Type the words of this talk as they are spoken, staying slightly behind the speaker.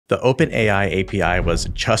The OpenAI API was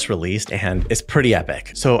just released and it's pretty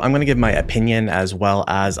epic. So I'm going to give my opinion as well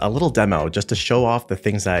as a little demo just to show off the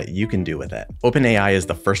things that you can do with it. OpenAI is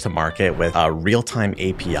the first to market with a real-time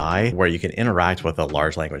API where you can interact with a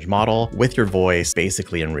large language model with your voice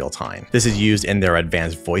basically in real time. This is used in their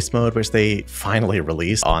advanced voice mode, which they finally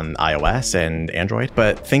released on iOS and Android.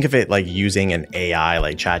 But think of it like using an AI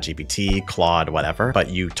like ChatGPT, Claude, whatever, but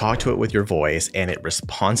you talk to it with your voice and it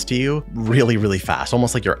responds to you really, really fast,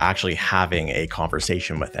 almost like you're actually having a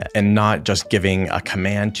conversation with it and not just giving a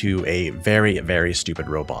command to a very, very stupid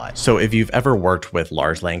robot. So if you've ever worked with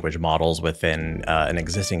large language models within an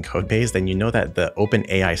existing code base, then you know that the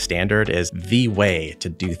OpenAI standard is the way to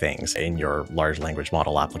do things in your large language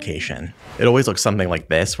model application. It always looks something like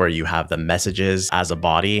this, where you have the messages as a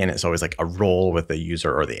body and it's always like a role with the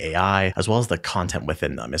user or the AI, as well as the content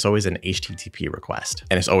within them. It's always an HTTP request.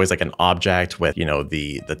 And it's always like an object with,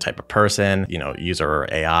 the type of person, user or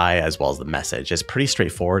AI, as well as the message. It's pretty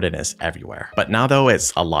straightforward and it's everywhere. But now though,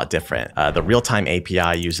 it's a lot different. The real-time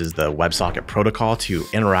API uses the WebSocket protocol to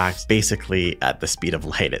interact basically at the speed of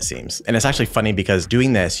light, it seems. And it's actually funny because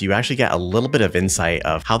doing this, you actually get a little bit of insight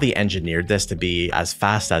of how they engineered this to be as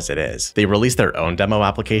fast as it is. They released their own demo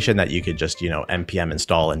application that you could just, npm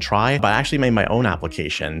install and try, but I actually made my own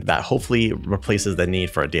application that hopefully replaces the need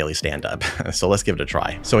for a daily stand-up. So let's give it a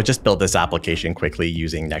try. So I just built this application quickly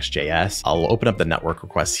using Next.js. I'll open up the network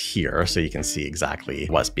request here so you can see exactly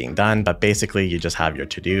what's being done. But basically you just have your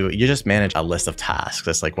to-do. You just manage a list of tasks.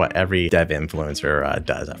 It's like what every dev influencer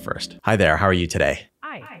does at first. Hi there, how are you today?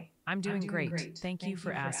 Hi, I'm doing great. Thank you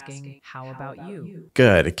for asking. How about you?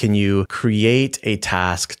 Good. Can you create a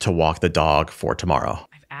task to walk the dog for tomorrow?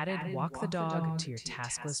 Added walk the dog to your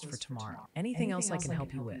task list for tomorrow. Anything else I can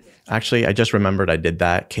help you with? Actually, I just remembered I did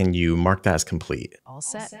that. Can you mark that as complete? All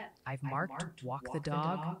set. I've marked walk the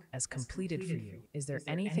dog as completed for you. Is there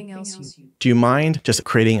anything else you... Do you mind just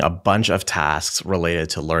creating a bunch of tasks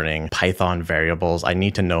related to learning Python variables? I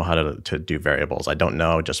need to know how to do variables. I don't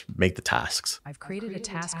know, just make the tasks. I've created a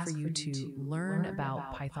task for you to learn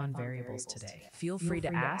about Python variables today. Feel free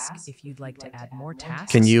to ask if you'd like to add more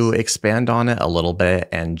tasks. Can you expand on it a little bit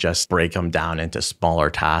and just break them down into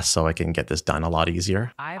smaller tasks so I can get this done a lot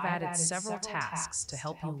easier? I've added several tasks to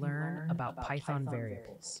help you learn about Python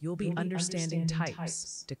variables. You'll be understanding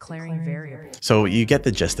types, declaring variables. So you get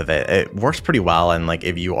the gist of it. It works pretty well. And like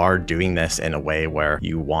if you are doing this in a way where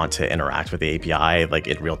you want to interact with the API like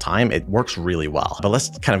in real time, it works really well. But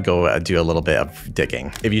let's kind of go do a little bit of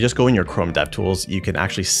digging. If you just go in your Chrome DevTools, you can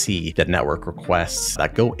actually see the network requests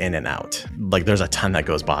that go in and out. Like there's a ton that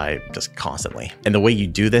goes by just constantly. And the way you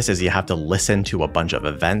do this is you have to listen to a bunch of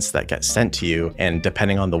events that get sent to you. And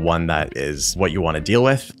depending on the one that is what you want to deal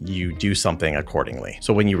with, you do something accordingly.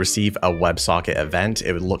 So when you receive a WebSocket event,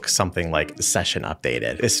 it would look something like session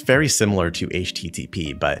updated. It's very similar to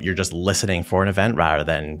HTTP, but you're just listening for an event rather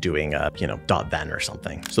than doing a, .then or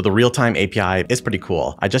something. So the real-time API is pretty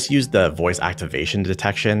cool. I just used the voice activation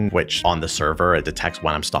detection, which on the server, it detects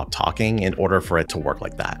when I'm stopped talking in order for it to work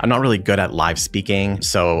like that. I'm not really good at live speaking,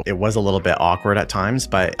 so it was a little bit awkward at times,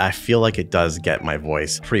 but I feel like it does get my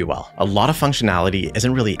voice pretty well. A lot of functionality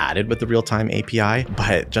isn't really added with the real-time API,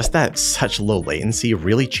 but just that such low latency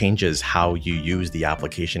really changes how you use the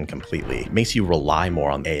application completely. It makes you rely more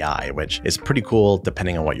on AI, which is pretty cool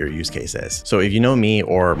depending on what your use case is. So if you know me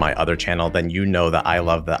or my other channel, then you know that I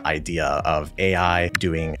love the idea of AI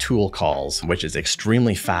doing tool calls, which is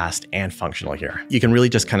extremely fast and functional here. You can really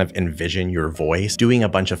just kind of envision your voice doing a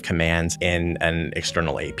bunch of commands in an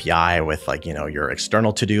external API with your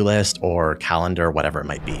external to-do list or calendar, whatever it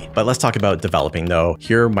might be. But let's talk about developing though.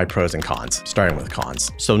 Here are my pros and cons, starting with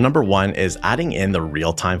cons. So number one is adding in the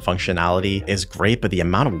real-time functionality is great, but the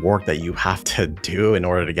amount of work that you have to do in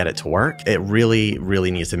order to get it to work, it really,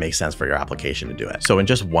 really needs to make sense for your application to do it. So in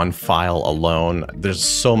just one file alone, there's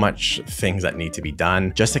so much things that need to be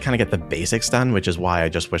done just to kind of get the basics done, which is why I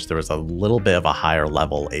just wish there was a little bit of a higher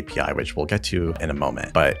level API, which we'll get to in a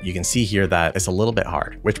moment. But you can see here that it's a little bit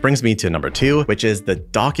hard, which brings me to number two, which is the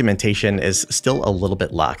documentation is still a little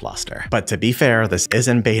bit lackluster. But to be fair, this is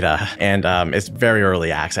in beta and it's very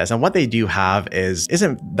early access. And what they do have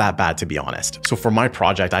isn't that bad, to be honest. So for my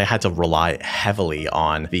project, I had to rely heavily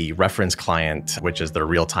on the reference client, which is their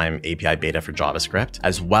real-time API beta for JavaScript,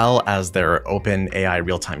 as well as their OpenAI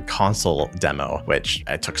real-time console demo, which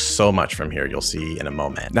I took so much from here, you'll see in a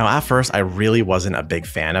moment. Now, at first, I really wasn't a big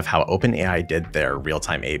fan of how OpenAI did their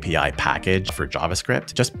real-time API package for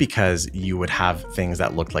JavaScript, just because you would have things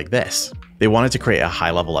that looked like this. They wanted to create a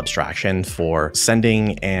high-level abstraction for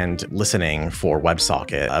sending and listening for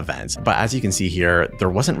WebSocket events. But as you can see here, there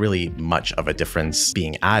wasn't really much of a difference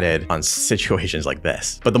being added on situations like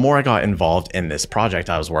this. But the more I got involved in this project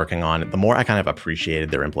I was working on, the more I kind of appreciated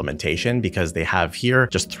their implementation, because they have here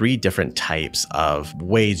just 3 different types of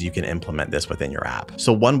ways you can implement this within your app.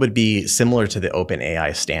 So one would be similar to the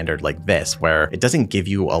OpenAI standard like this, where it doesn't give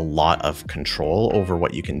you a lot of control over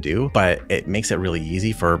what you can do, but it makes it really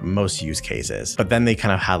easy for most use cases. But then they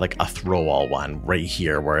kind of had like a throw-all one right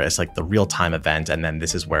here, where it's like the real-time event, and then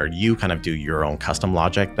this is where you kind of do your own custom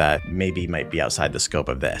logic that maybe might be outside the scope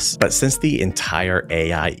of this. But since the entire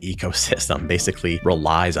AI ecosystem basically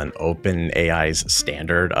relies on OpenAI's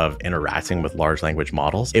standard of interacting with large language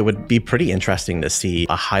models, it would be pretty interesting to see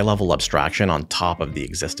a high-level abstraction on top of the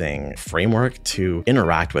existing framework to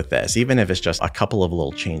interact with this. Even if it's just a couple of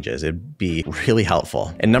little changes, it'd be really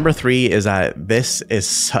helpful. And number 3 is that this is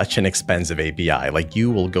such an expensive API. Like,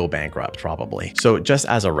 you will go bankrupt probably. So just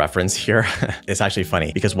as a reference here, it's actually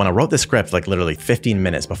funny because when I wrote the script, like literally 15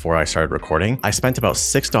 minutes before I started recording, I spent about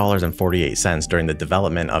 $6.48 during the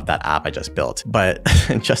development of that app I just built. But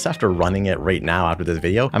just after running it right now after this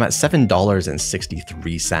video, I'm at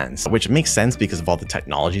 $7.63, which makes sense because of all the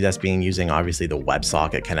technology that's being using. Obviously, the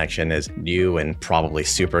WebSocket connection is new and probably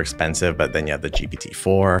super expensive, but then you have the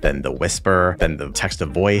GPT-4, then the Whisper, then the text to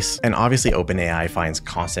voice. And obviously OpenAI finds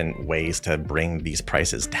constant ways to bring these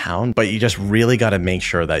prices down, but you just really got to make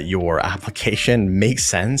sure that your application makes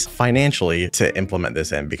sense financially to implement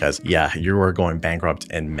this in, because yeah, you are going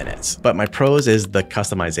bankrupt in minutes. But my pros is the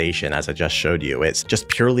customization, as I just showed you. It's just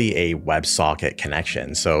purely a WebSocket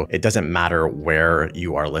connection. So it doesn't matter where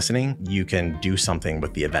you are listening, you can do something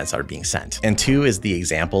with the events that are being sent. And 2 is the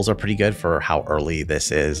examples are pretty good for how early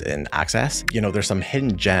this is in access. You know, there's some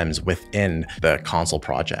hidden gems within the console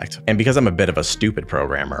project. And because I'm a bit of a stupid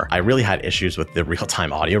programmer, I really had issues with the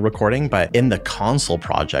real-time audio recording, but in the console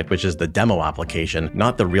project, which is the demo application,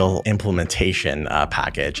 not the real implementation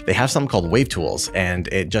package, they have something called Wave Tools, and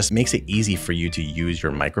it just makes it easy for you to use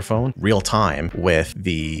your microphone real time with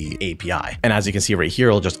the API. And as you can see right here,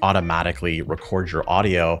 it'll just automatically record your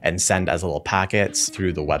audio and send as little packets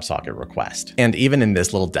through the WebSocket request. And even in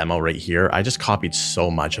this little demo right here, I just copied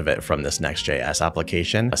so much of it from this Next.js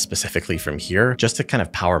application, specifically from here, just to kind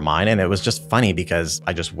of power mine. And it was just funny because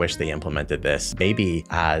I just wish they implemented this maybe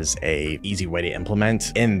as a easy way to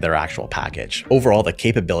implement in their actual package. Overall, the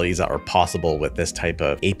capabilities that are possible with this type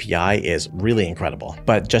of API is really incredible.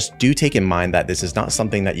 But just do take in mind that this is not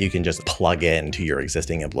something that you can just plug into your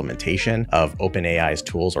existing implementation of OpenAI's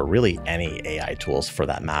tools, or really any AI tools for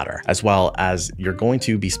that matter, as well as you're going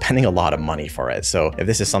to be spending a lot of money for it. So if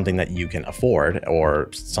this is something that you can afford, or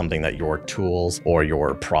something that your tools or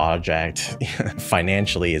your project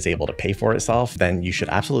financially is able to pay for itself, then you should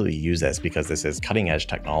absolutely use this, because this is cutting edge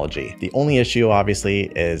technology. The only issue obviously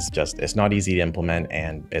is just it's not easy to implement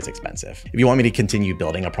and it's expensive. If you want me to continue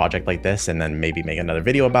building a project like this and then maybe make another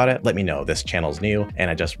video about it, let me know. This channel's new and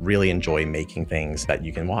I just really enjoy making things that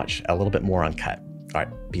you can watch a little bit more uncut. All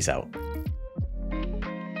right, peace out.